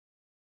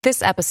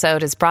This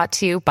episode is brought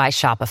to you by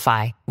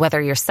Shopify.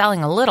 Whether you're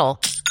selling a little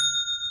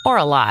or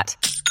a lot,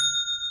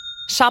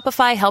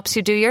 Shopify helps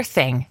you do your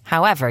thing,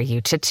 however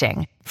you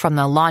cha-ching. From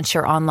the launch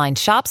your online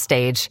shop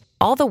stage,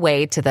 all the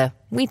way to the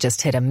we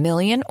just hit 1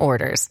 million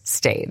orders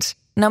stage.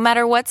 No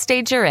matter what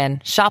stage you're in,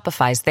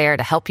 Shopify's there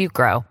to help you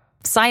grow.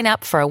 Sign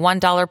up for a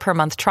 $1 per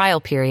month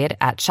trial period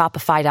at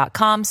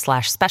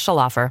shopify.com/special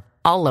offer,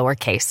 all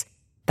lowercase.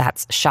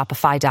 That's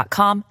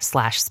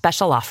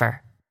shopify.com/special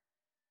offer.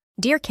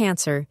 Dear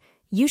Cancer,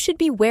 you should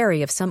be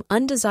wary of some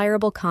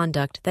undesirable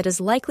conduct that is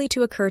likely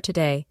to occur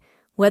today,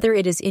 whether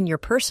it is in your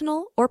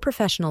personal or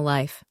professional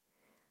life.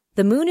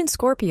 The moon in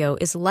Scorpio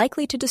is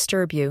likely to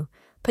disturb you,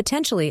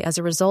 potentially as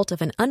a result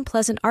of an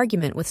unpleasant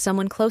argument with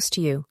someone close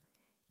to you.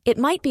 It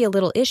might be a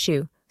little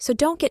issue, so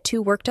don't get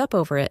too worked up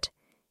over it.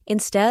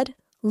 Instead,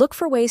 look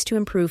for ways to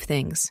improve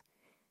things.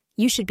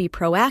 You should be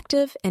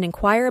proactive and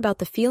inquire about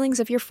the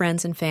feelings of your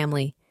friends and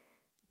family.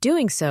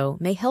 Doing so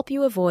may help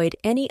you avoid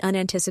any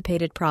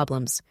unanticipated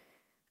problems.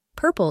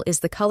 Purple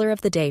is the color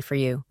of the day for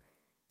you.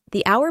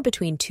 The hour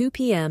between 2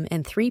 p.m.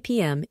 and 3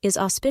 p.m. is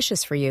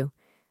auspicious for you.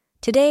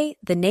 Today,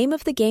 the name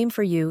of the game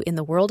for you in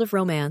the world of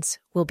romance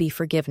will be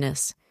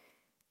forgiveness.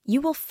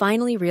 You will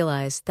finally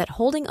realize that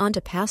holding on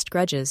to past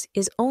grudges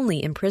is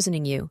only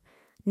imprisoning you,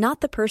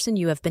 not the person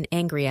you have been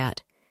angry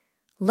at.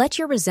 Let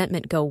your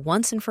resentment go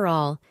once and for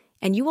all,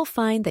 and you will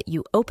find that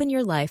you open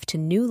your life to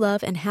new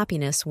love and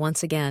happiness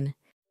once again.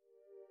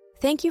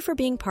 Thank you for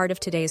being part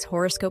of today's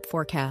horoscope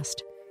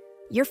forecast.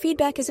 Your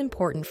feedback is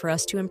important for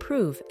us to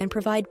improve and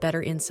provide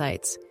better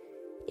insights.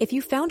 If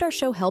you found our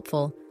show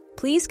helpful,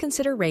 please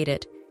consider rate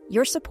it.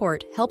 Your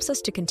support helps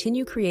us to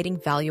continue creating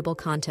valuable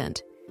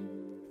content.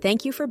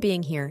 Thank you for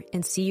being here,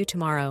 and see you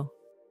tomorrow.